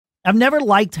I've never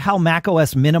liked how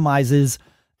macOS minimizes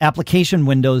application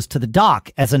windows to the dock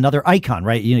as another icon,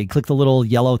 right? You click the little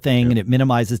yellow thing and it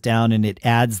minimizes down and it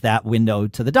adds that window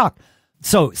to the dock.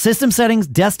 So system settings,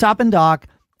 desktop and dock,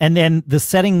 and then the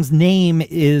settings name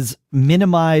is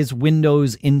minimize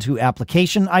windows into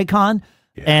application icon.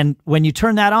 Yeah. And when you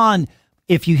turn that on,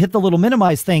 if you hit the little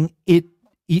minimize thing,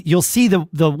 you'll see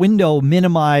the window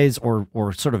minimize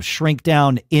or sort of shrink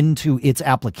down into its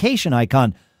application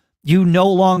icon. You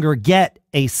no longer get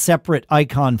a separate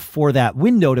icon for that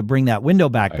window to bring that window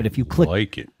back. But if you click,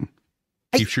 like it,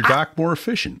 keeps your dock more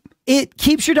efficient. It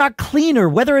keeps your dock cleaner.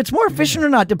 Whether it's more efficient or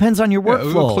not depends on your workflow. A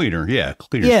little cleaner, yeah,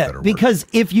 cleaner. Yeah, because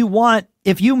if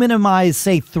you minimize,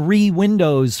 say, 3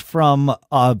 windows from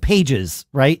pages,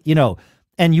 right?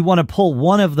 And you want to pull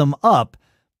one of them up.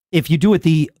 If you do it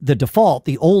the default,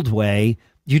 the old way,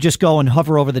 you just go and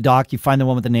hover over the dock. You find the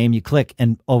one with the name, you click,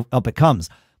 and up it comes.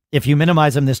 If you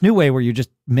minimize them this new way, where you're just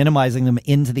minimizing them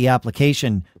into the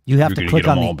application, you have to click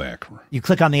on them all back. You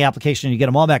click on the application and you get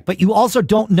them all back. But you also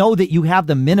don't know that you have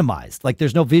them minimized. Like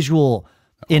there's no visual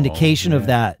indication of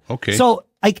that. Okay. So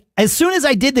as soon as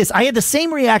I did this, I had the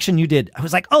same reaction you did. I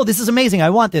was like, oh, this is amazing.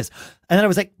 I want this. And then I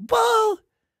was like, well,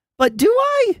 but do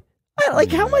I?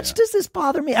 How much does this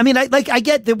bother me? I mean, I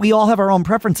get that we all have our own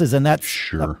preferences, and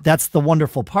that's that's the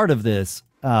wonderful part of this.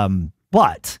 Yeah.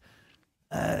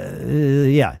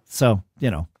 So,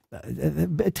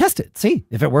 test it. See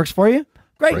if it works for you.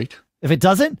 Great. If it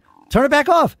doesn't, turn it back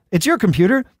off. It's your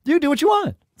computer. You do what you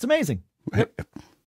want. It's amazing.